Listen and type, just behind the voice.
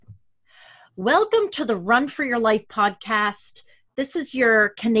Welcome to the Run for Your Life podcast. This is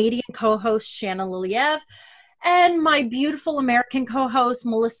your Canadian co-host, Shanna Liliev, and my beautiful American co-host,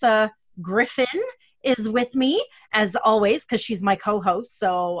 Melissa Griffin, is with me, as always, because she's my co-host.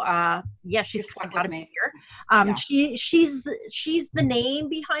 So, she's got to be here. She's the name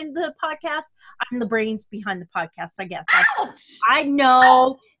behind the podcast. I'm the brains behind the podcast, I guess. I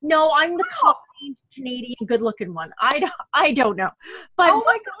know. No, I'm the Canadian good-looking one. I don't know. But oh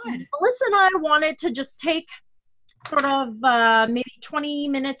my God. Melissa and I wanted to just take sort of maybe 20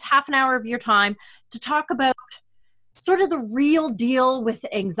 minutes, half an hour of your time to talk about sort of the real deal with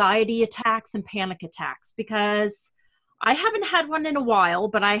anxiety attacks and panic attacks, because I haven't had one in a while,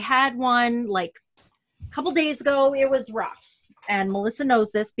 but I had one like a couple days ago. It was rough. And Melissa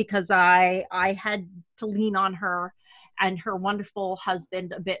knows this because I had to lean on her and her wonderful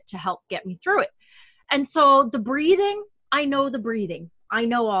husband a bit to help get me through it. And so the breathing, I know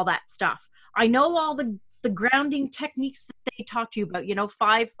all that stuff. I know all the grounding techniques that they talk to you about,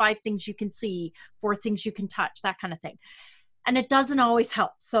 five things you can see, 4 things you can touch, that kind of thing. And it doesn't always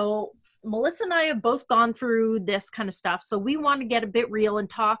help. So Melissa and I have both gone through this kind of stuff. So we want to get a bit real and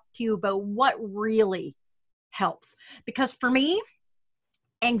talk to you about what really helps. Because for me,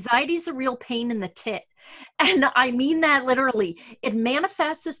 anxiety is a real pain in the tit. And I mean that literally. It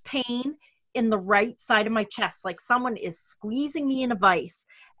manifests as pain in the right side of my chest, like someone is squeezing me in a vice.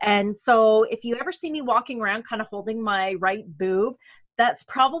 And so if you ever see me walking around kind of holding my right boob, that's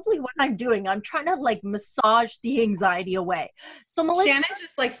probably what I'm doing. I'm trying to like massage the anxiety away. So Melissa, Shannon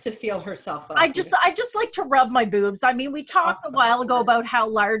just likes to feel herself up. I just like to rub my boobs. I mean, we talked a while ago about how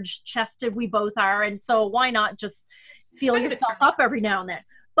large chested we both are. And so why not just feel yourself up every now and then?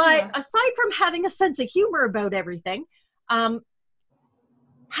 But aside from having a sense of humor about everything,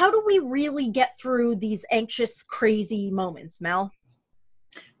 how do we really get through these anxious, crazy moments, Mel?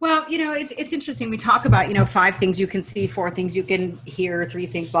 Well, it's interesting. We talk about, 5 things you can see, 4 things you can hear, 3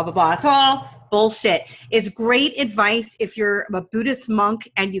 things, blah, blah, blah. It's all bullshit. It's great advice if you're a Buddhist monk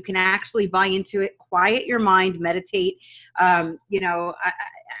and you can actually buy into it, quiet your mind, meditate. I'm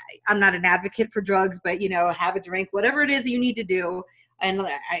not an advocate for drugs, but, have a drink, whatever it is that you need to do. And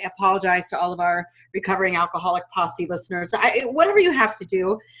I apologize to all of our recovering alcoholic posse listeners. Whatever you have to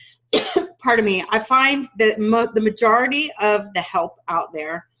do, pardon me, I find that the majority of the help out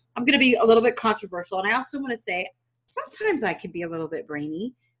there, I'm going to be a little bit controversial. And I also want to say, sometimes I can be a little bit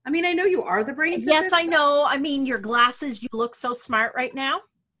brainy. I mean, I know you are the brains. Yes, I know. I mean, your glasses, you look so smart right now.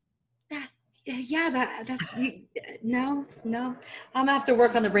 No, I'm gonna have to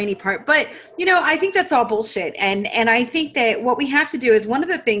work on the brainy part, but I think that's all bullshit. And I think that what we have to do is one of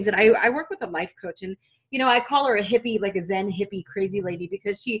the things, and I work with a life coach, and I call her a hippie, like a Zen hippie crazy lady,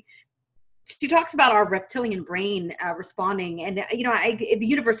 because she talks about our reptilian brain responding. And, the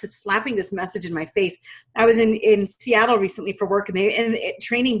universe is slapping this message in my face. I was in Seattle recently for work, and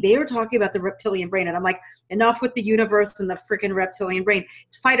training, they were talking about the reptilian brain. And I'm like, enough with the universe and the freaking reptilian brain.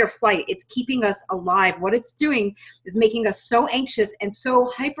 It's fight or flight. It's keeping us alive. What it's doing is making us so anxious and so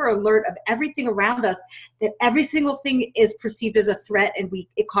hyper alert of everything around us that every single thing is perceived as a threat. And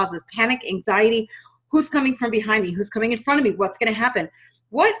it causes panic, anxiety. Who's coming from behind me? Who's coming in front of me? What's going to happen?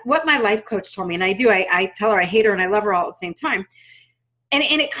 What my life coach told me, and I tell her I hate her and I love her all at the same time. And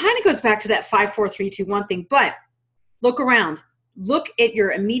it kind of goes back to that 5, 4, 3, 2, 1 thing. But look around. Look at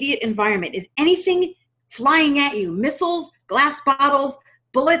your immediate environment. Is anything flying at you? Missiles, glass bottles,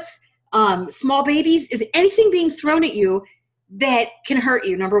 bullets, small babies? Is anything being thrown at you that can hurt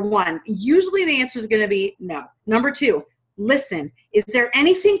you? Number 1. Usually the answer is going to be no. Number 2, listen. Is there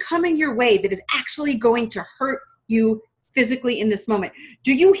anything coming your way that is actually going to hurt you physically in this moment?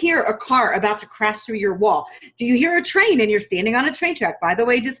 Do you hear a car about to crash through your wall? Do you hear a train and you're standing on a train track? By the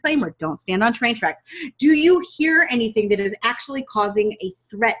way, disclaimer, don't stand on train tracks. Do you hear anything that is actually causing a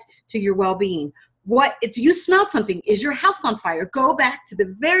threat to your well-being? Do you smell something? Is your house on fire? Go back to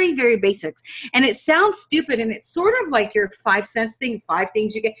the very, very basics. And it sounds stupid, and it's sort of like your 5 sense thing, 5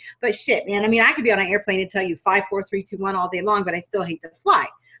 things you get. But shit, man, I mean, I could be on an airplane and tell you 5, 4, 3, 2, 1 all day long, but I still hate to fly.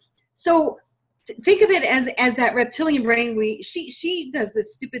 So think of it as that reptilian brain. She does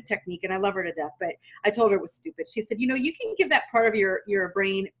this stupid technique, and I love her to death, but I told her it was stupid. She said, you can give that part of your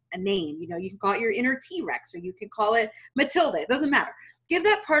brain a name. You can call it your inner T-Rex, or you can call it Matilda. It doesn't matter. Give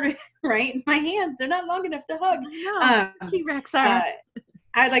that part of right. My hands, they're not long enough to hug. T-Rex are.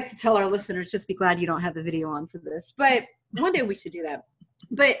 I'd like to tell our listeners, just be glad you don't have the video on for this, but one day we should do that.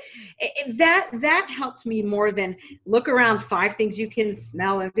 But that helped me more than look around 5 things you can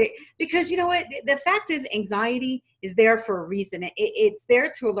smell. Because you know what? The fact is, anxiety is there for a reason. It's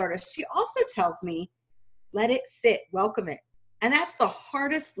there to alert us. She also tells me, let it sit, welcome it. And that's the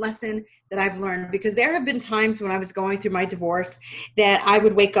hardest lesson that I've learned, because there have been times when I was going through my divorce that I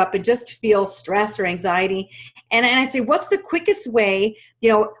would wake up and just feel stress or anxiety. And I'd say, what's the quickest way,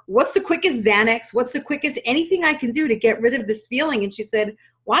 what's the quickest Xanax? What's the quickest anything I can do to get rid of this feeling? And she said,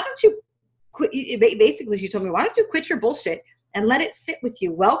 why don't you quit? Basically, she told me, why don't you quit your bullshit and let it sit with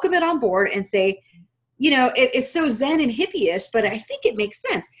you, welcome it on board and say, it's so zen and hippie-ish, but I think it makes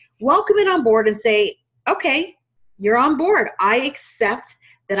sense. Welcome it on board and say, okay, you're on board. I accept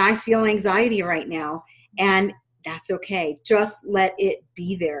that I feel anxiety right now, and that's okay. Just let it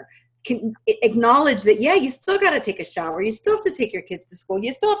be there. Can acknowledge that, yeah, you still got to take a shower. You still have to take your kids to school.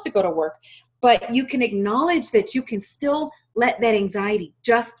 You still have to go to work, but you can acknowledge that you can still let that anxiety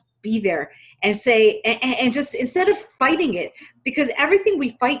just be there and say, and just instead of fighting it, because everything we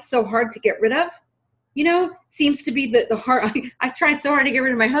fight so hard to get rid of, seems to be the hard. I've tried so hard to get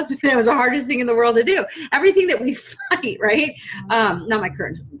rid of my husband. It was the hardest thing in the world to do. Everything that we fight, right? Not my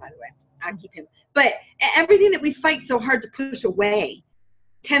current husband, by the way. I keep him. But everything that we fight so hard to push away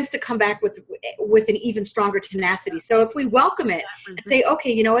tends to come back with an even stronger tenacity. So if we welcome it and say,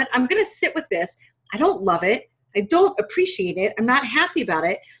 okay, you know what? I'm going to sit with this. I don't love it. I don't appreciate it. I'm not happy about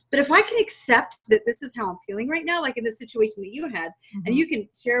it. But if I can accept that this is how I'm feeling right now, like in the situation that you had, and you can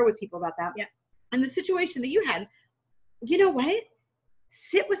share with people about that. Yeah. And the situation that you had, you know what?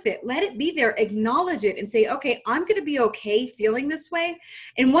 Sit with it. Let it be there. Acknowledge it and say, okay, I'm going to be okay feeling this way.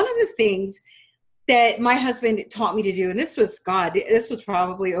 And one of the things that my husband taught me to do, and this was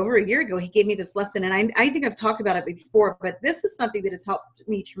probably over a year ago, he gave me this lesson. And I think I've talked about it before, but this is something that has helped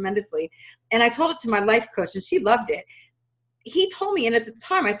me tremendously. And I told it to my life coach, and she loved it. He told me, and at the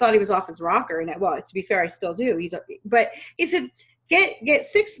time I thought he was off his rocker. And to be fair, I still do. But he said, Get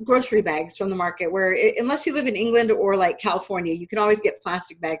 6 grocery bags from the market, where unless you live in England or like California, you can always get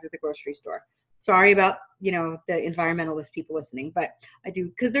plastic bags at the grocery store. Sorry about, the environmentalist people listening, but I do,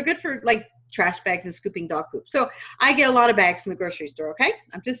 because they're good for like trash bags and scooping dog poop. So I get a lot of bags from the grocery store. Okay.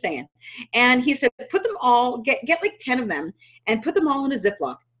 I'm just saying. And he said, put them all, get like 10 of them and put them all in a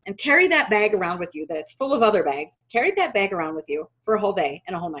Ziploc and carry that bag around with you that's full of other bags. Carry that bag around with you for a whole day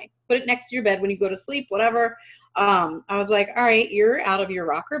and a whole night. Put it next to your bed when you go to sleep, whatever. I was like, all right, you're out of your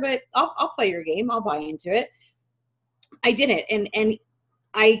rocker, but I'll play your game. I'll buy into it. I did it. And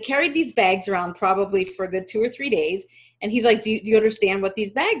I carried these bags around probably for the 2 or 3 days. And he's like, do you understand what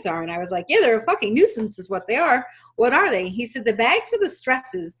these bags are? And I was like, yeah, they're a fucking nuisance is what they are. What are they? He said, the bags are the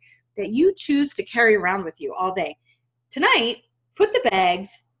stresses that you choose to carry around with you all day. Tonight, put the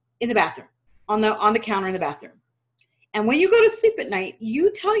bags in the bathroom, on the counter in the bathroom. And when you go to sleep at night,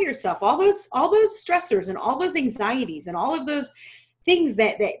 you tell yourself all those stressors and all those anxieties and all of those things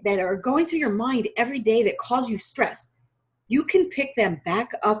that are going through your mind every day that cause you stress. You can pick them back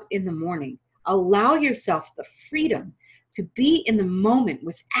up in the morning. Allow yourself the freedom to be in the moment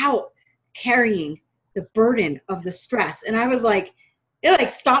without carrying the burden of the stress. And I was like,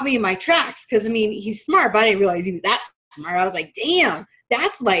 it stopped me in my tracks, because he's smart, but I didn't realize he was that smart. I was like, damn,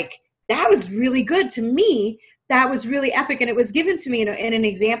 that was really good to me. That was really epic. And it was given to me in an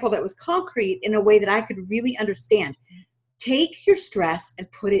example that was concrete in a way that I could really understand. Take your stress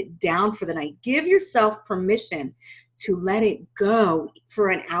and put it down for the night. Give yourself permission to let it go for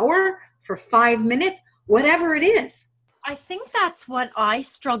an hour, for 5 minutes, whatever it is. I think that's what I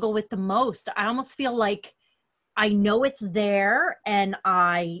struggle with the most. I almost feel like I know it's there and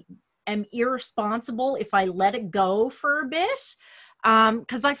I am irresponsible if I let it go for a bit.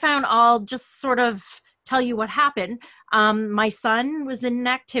 Because I found, I'll just sort of tell you what happened. My son was in an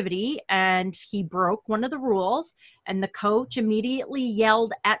activity and he broke one of the rules, and the coach immediately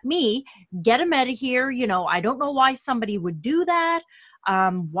yelled at me, get him out of here. I don't know why somebody would do that.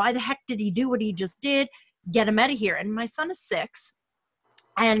 Why the heck did he do what he just did? Get him out of here. And my son is 6.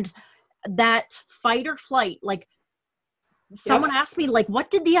 And that fight or flight, like someone asked me, like, what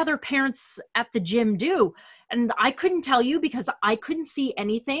did the other parents at the gym do? And I couldn't tell you because I couldn't see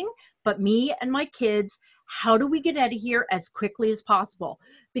anything but me and my kids. How do we get out of here as quickly as possible?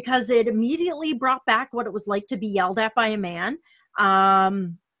 Because it immediately brought back what it was like to be yelled at by a man.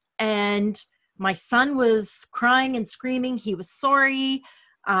 And my son was crying and screaming. He was sorry.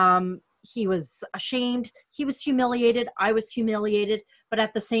 He was ashamed. He was humiliated. I was humiliated. But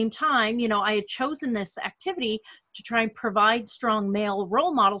at the same time, I had chosen this activity to try and provide strong male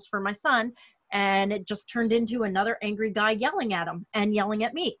role models for my son. And it just turned into another angry guy yelling at him and yelling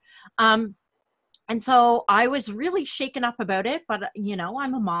at me. And so I was really shaken up about it. But,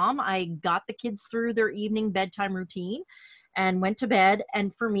 I'm a mom. I got the kids through their evening bedtime routine and went to bed.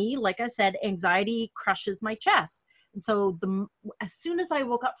 And for me, like I said, anxiety crushes my chest. And so as soon as I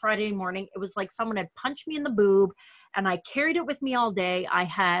woke up Friday morning, it was like someone had punched me in the boob, and I carried it with me all day. I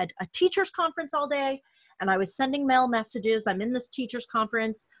had a teacher's conference all day, and I was sending mail messages. I'm in this teacher's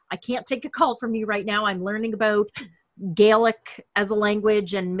conference. I can't take a call from you right now. I'm learning about Gaelic as a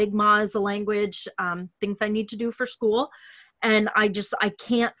language and Mi'kmaq as a language, things I need to do for school. And I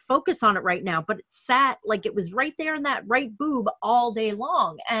can't focus on it right now, but it sat like it was right there in that right boob all day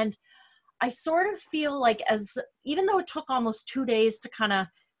long. And I sort of feel like, even though it took almost 2 days to kind of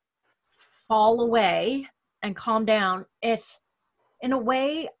fall away and calm down, in a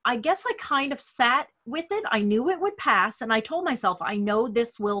way, I guess I kind of sat with it. I knew it would pass. And I told myself, I know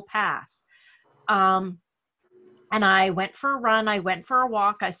this will pass. And I went for a run. I went for a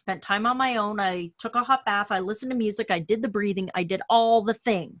walk. I spent time on my own. I took a hot bath. I listened to music. I did the breathing. I did all the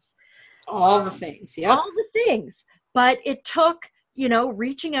things. All the things. Yeah. All the things. But it took,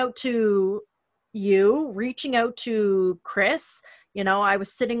 reaching out to you, reaching out to Chris. I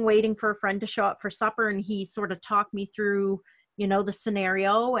was sitting waiting for a friend to show up for supper, and he sort of talked me through, the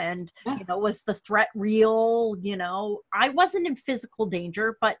scenario, and, was the threat real? I wasn't in physical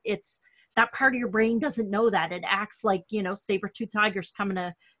danger, but it's, that part of your brain doesn't know that. It acts like, saber-toothed tigers coming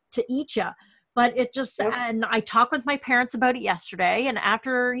to eat you. But it just, and I talked with my parents about it yesterday. And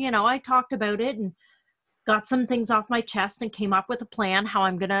after, I talked about it and got some things off my chest and came up with a plan how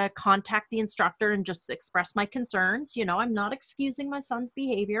I'm going to contact the instructor and just express my concerns. I'm not excusing my son's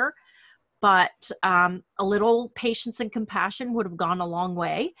behavior, but a little patience and compassion would have gone a long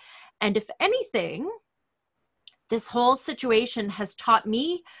way. And if anything, this whole situation has taught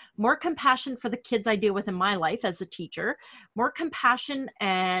me more compassion for the kids I deal with in my life as a teacher, more compassion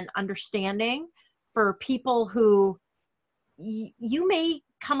and understanding for people who you may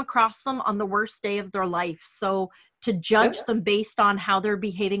come across them on the worst day of their life. So to judge them based on how they're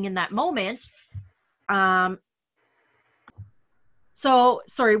behaving in that moment. So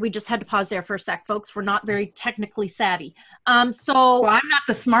sorry, we just had to pause there for a sec, folks. We're not very technically savvy. Well, I'm not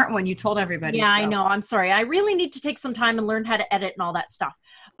the smart one. You told everybody. Yeah, so. I know. I'm sorry. I really need to take some time and learn how to edit and all that stuff.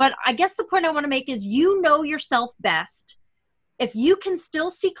 But I guess the point I want to make is, know yourself best. If you can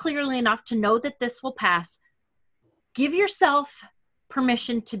still see clearly enough to know that this will pass, give yourself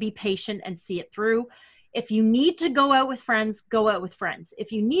permission to be patient and see it through. If you need to go out with friends, go out with friends.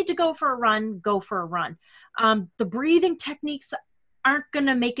 If you need to go for a run, go for a run. The breathing techniques aren't going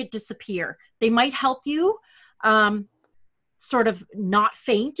to make it disappear. They might help you sort of not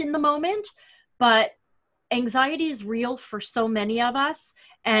faint in the moment, but anxiety is real for so many of us.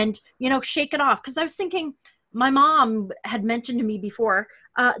 And, shake it off. Because I was thinking, my mom had mentioned to me before,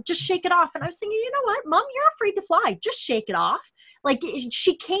 just shake it off. And I was thinking, you know what, Mom, you're afraid to fly. Just shake it off. Like,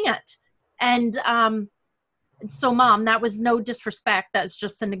 she can't. And so, Mom, that was no disrespect. That's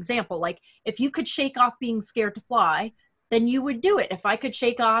just an example. Like, if you could shake off being scared to fly, then you would do it. If I could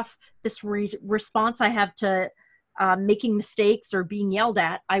shake off this response I have to making mistakes or being yelled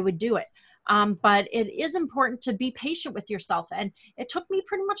at, I would do it. But it is important to be patient with yourself. And it took me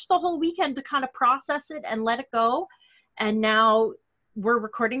pretty much the whole weekend to kind of process it and let it go. And now we're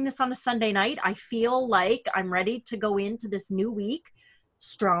recording this on a Sunday night. I feel like I'm ready to go into this new week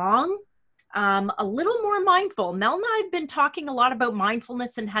strong, a little more mindful. Mel and I have been talking a lot about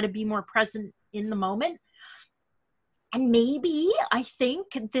mindfulness and how to be more present in the moment. And maybe I think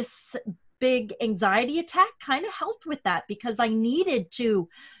this big anxiety attack kind of helped with that, because I needed to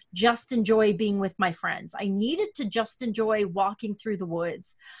just enjoy being with my friends. I needed to just enjoy walking through the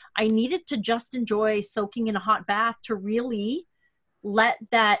woods. I needed to just enjoy soaking in a hot bath to really let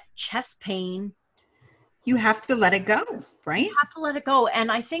that chest pain. You have to let it go, right? You have to let it go.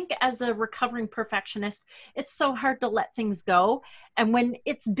 And I think as a recovering perfectionist, it's so hard to let things go. And when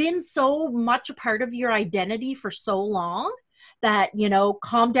it's been so much a part of your identity for so long that,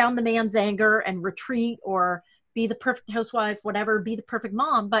 calm down the man's anger and retreat, or be the perfect housewife, whatever, be the perfect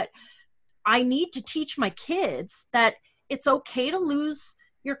mom. But I need to teach my kids that it's okay to lose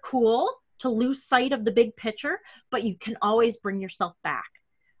your cool, to lose sight of the big picture, but you can always bring yourself back.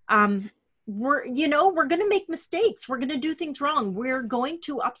 We're going to make mistakes. We're going to do things wrong. We're going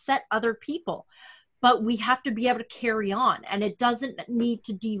to upset other people, but we have to be able to carry on, and it doesn't need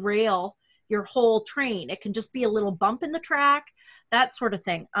to derail your whole train. It can just be a little bump in the track, that sort of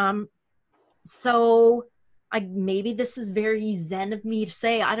thing. So maybe this is very Zen of me to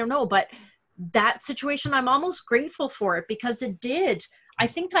say, I don't know, but that situation, I'm almost grateful for it, because it did. I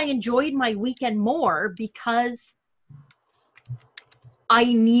think I enjoyed my weekend more because I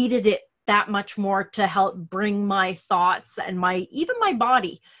needed it that much more to help bring my thoughts and even my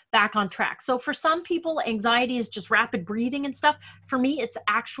body back on track. So for some people, anxiety is just rapid breathing and stuff. For me, it's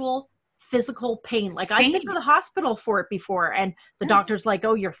actual physical pain. Like I've been to the hospital for it before, and the doctor's like,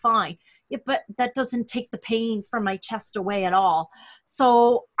 oh, you're fine. Yeah, but that doesn't take the pain from my chest away at all.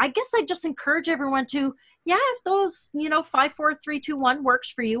 So I guess I just encourage everyone to, if those, 5, 4, 3, 2, 1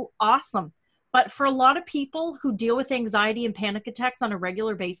 works for you, awesome. But for a lot of people who deal with anxiety and panic attacks on a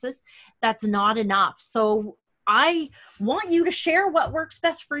regular basis, that's not enough. So I want you to share what works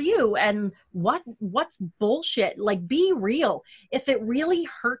best for you and what's bullshit. Like, be real. If it really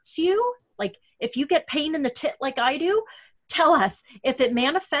hurts you, like if you get pain in the tit like I do, tell us. If it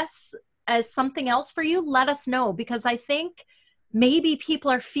manifests as something else for you, let us know, because I think maybe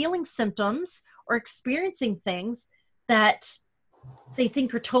people are feeling symptoms or experiencing things that they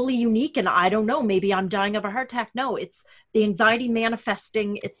think are totally unique. And I don't know, maybe I'm dying of a heart attack. No, it's the anxiety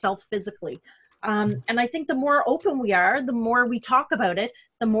manifesting itself physically. And I think the more open we are, the more we talk about it,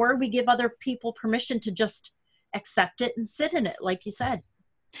 the more we give other people permission to just accept it and sit in it, like you said.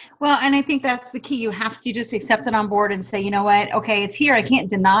 Well, and I think that's the key. You have to just accept it on board and say, you know what, okay, it's here. I can't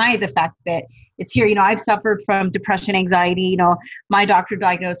deny the fact that it's here. I've suffered from depression, anxiety. My doctor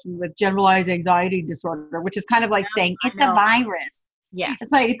diagnosed me with generalized anxiety disorder, which is kind of like saying it's a virus. Yeah.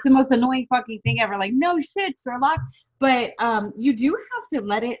 It's like, it's the most annoying fucking thing ever. Like, no shit, Sherlock. But you do have to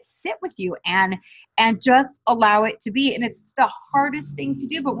let it sit with you and just allow it to be. And it's the hardest thing to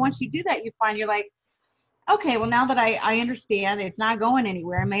do. But once you do that, you find you're like, okay, well, now that I understand it's not going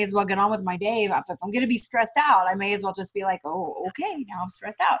anywhere, I may as well get on with my day. If I'm going to be stressed out, I may as well just be like, oh, okay, now I'm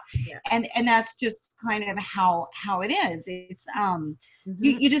stressed out. Yeah. And that's just kind of how it is. It's,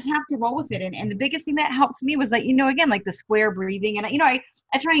 you just have to roll with it. And the biggest thing that helped me was like, again, like the square breathing. And,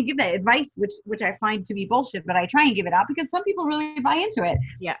 I try and give that advice, which I find to be bullshit, but I try and give it out because some people really buy into it.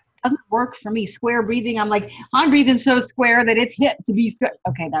 Yeah. Doesn't work for me. Square breathing. I'm like, I'm breathing so square that it's hip to be square.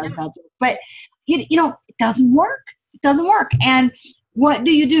 Okay, that was bad joke. But it doesn't work. It doesn't work. And what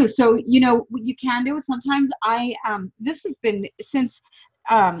do you do? So, you can do it. Sometimes this has been since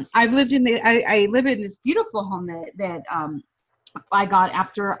I've lived I live in this beautiful home that I got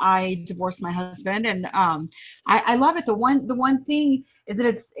after I divorced my husband. And I love it. The one thing is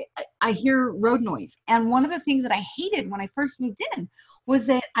that I hear road noise. And one of the things that I hated when I first moved in was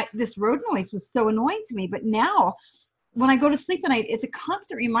that this road noise was so annoying to me. But now when I go to sleep at night, it's a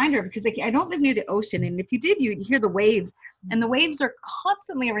constant reminder because I don't live near the ocean. And if you did, you'd hear the waves. And the waves are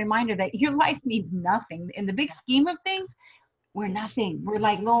constantly a reminder that your life means nothing. In the big scheme of things, we're nothing. We're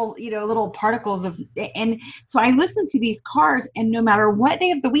like little particles and so I listen to these cars, and no matter what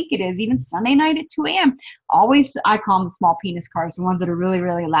day of the week it is, even Sunday night at 2 a.m., always, I call them the small penis cars, the ones that are really,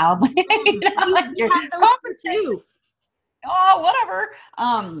 really loud. Too. Oh, whatever.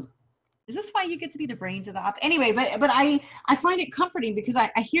 Is this why you get to be the brains of the op? Anyway, but I find it comforting because I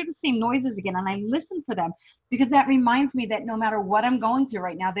hear the same noises again and I listen for them because that reminds me that no matter what I'm going through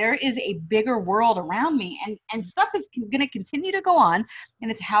right now, there is a bigger world around me and stuff is going to continue to go on,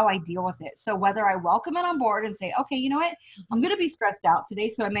 and it's how I deal with it. So whether I welcome it on board and say, okay, you know what, I'm going to be stressed out today,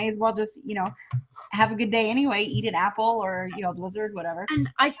 so I may as well just, have a good day anyway, eat an apple or, Blizzard, whatever. And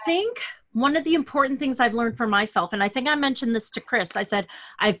I think one of the important things I've learned for myself, and I think I mentioned this to Chris, I said,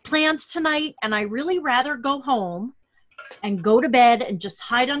 I have plans tonight and I really rather go home and go to bed and just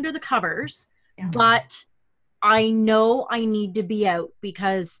hide under the covers. Yeah. But I know I need to be out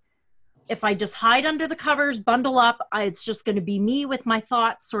because if I just hide under the covers, bundle up, it's just going to be me with my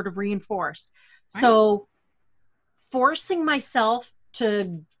thoughts sort of reinforced. Right. So forcing myself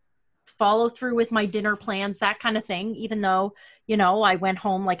to follow through with my dinner plans, that kind of thing, even though, I went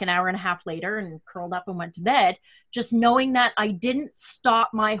home like an hour and a half later and curled up and went to bed, just knowing that I didn't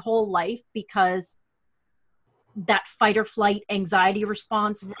stop my whole life because that fight or flight anxiety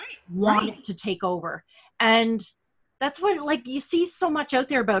response wanted to take over. And that's what, like, you see so much out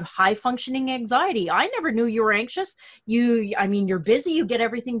there about high functioning anxiety. I never knew you were anxious. You're busy, you get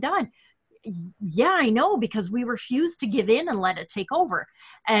everything done. Yeah, I know, because we refuse to give in and let it take over.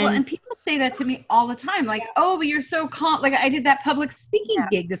 And people say that to me all the time, like, oh, but you're so calm. Like, I did that public speaking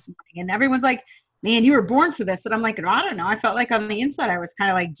gig this morning and everyone's like, man, you were born for this. And I'm like, I don't know. I felt like on the inside, I was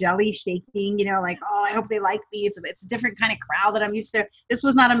kind of like jelly shaking, like, oh, I hope they like me. It's a different kind of crowd that I'm used to. This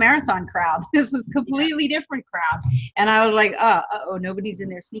was not a marathon crowd. This was completely different crowd. And I was like, oh, nobody's in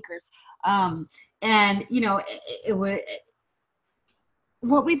their sneakers. It would,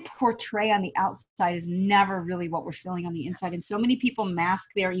 what we portray on the outside is never really what we're feeling on the inside. And so many people mask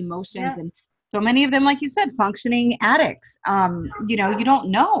their emotions and so many of them, like you said, functioning addicts. You don't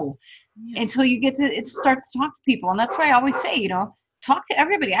know until you get to start to talk to people. And that's why I always say, talk to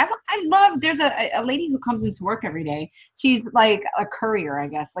everybody. I love, there's a lady who comes into work every day. She's like a courier, I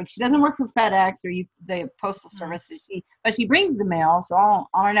guess. Like, she doesn't work for FedEx or the postal service. She but she brings the mail. So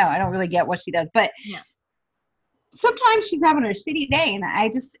I don't know. I don't really get what she does, but Yeah. sometimes she's having a shitty day, and I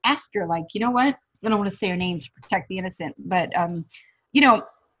just ask her, like, you know what? I don't want to say her name to protect the innocent, but you know,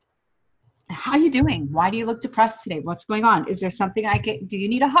 how you doing? Why do you look depressed today? What's going on? Is there something I can? Do you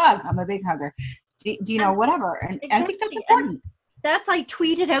need a hug? I'm a big hugger. Do you know, whatever? And I think that's Exactly. important. I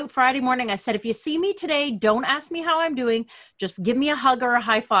tweeted out Friday morning. I said, if you see me today, don't ask me how I'm doing. Just give me a hug or a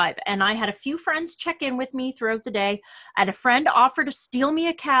high five. And I had a few friends check in with me throughout the day. I had a friend offer to steal me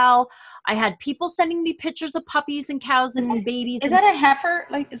a cow. I had people sending me pictures of puppies and cows and babies. Is that a heifer?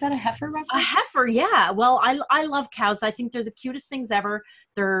 Like, is that a heifer A reference? heifer, yeah. Well, I love cows. I think they're the cutest things ever.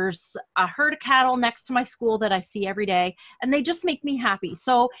 There's a herd of cattle next to my school that I see every day, and they just make me happy.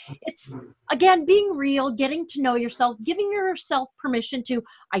 So it's, again, being real, getting to know yourself, giving yourself permission to,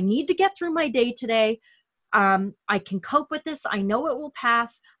 I need to get through my day today. I can cope with this. I know it will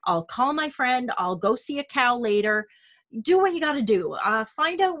pass. I'll call my friend. I'll go see a cow later. Do what you got to do.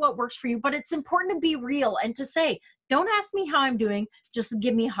 Find out what works for you. But it's important to be real and to say, don't ask me how I'm doing. Just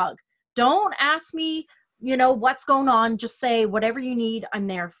give me a hug. Don't ask me, what's going on. Just say whatever you need. I'm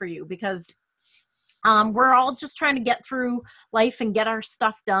there for you, because we're all just trying to get through life and get our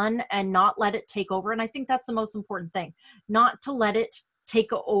stuff done and not let it take over. And I think that's the most important thing, not to let it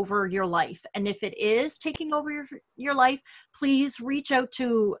take over your life. And if it is taking over your life, please reach out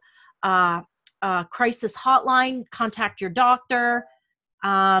to crisis hotline, contact your doctor,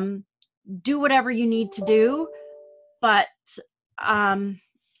 do whatever you need to do. But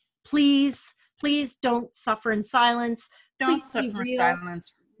please don't suffer in silence. Don't Please be suffer in real.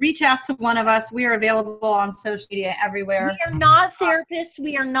 silence. Reach out to one of us. We are available on social media everywhere. We are not therapists.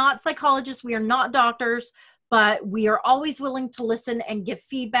 We are not psychologists. We are not doctors, but we are always willing to listen and give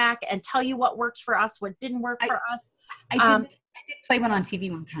feedback and tell you what works for us, what didn't work for us. I did play one on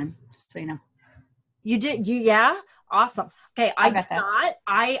TV one time, so you know. You did? Yeah? Awesome. Okay. I got that.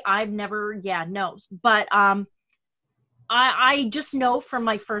 I've never, no. But I just know from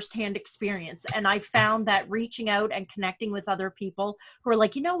my firsthand experience, and I found that reaching out and connecting with other people who are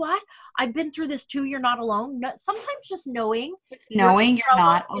like, you know what? I've been through this too. You're not alone. No, sometimes just knowing you're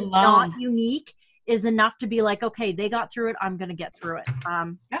not alone, is not unique, is enough to be like, okay, they got through it. I'm going to get through it.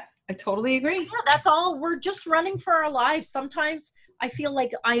 Yep, I totally agree. Yeah, that's all. We're just running for our lives. Sometimes I feel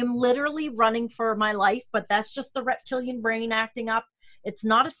like I am literally running for my life, but that's just the reptilian brain acting up. It's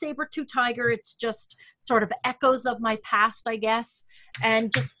not a saber-tooth tiger. It's just sort of echoes of my past, I guess.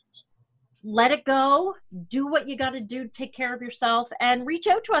 And just let it go. Do what you got to do to take care of yourself, and reach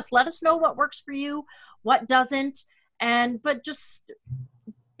out to us. Let us know what works for you, what doesn't. But just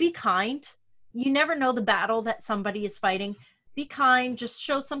be kind. You never know the battle that somebody is fighting. Be kind. Just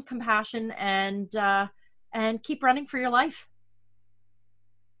show some compassion, and keep running for your life.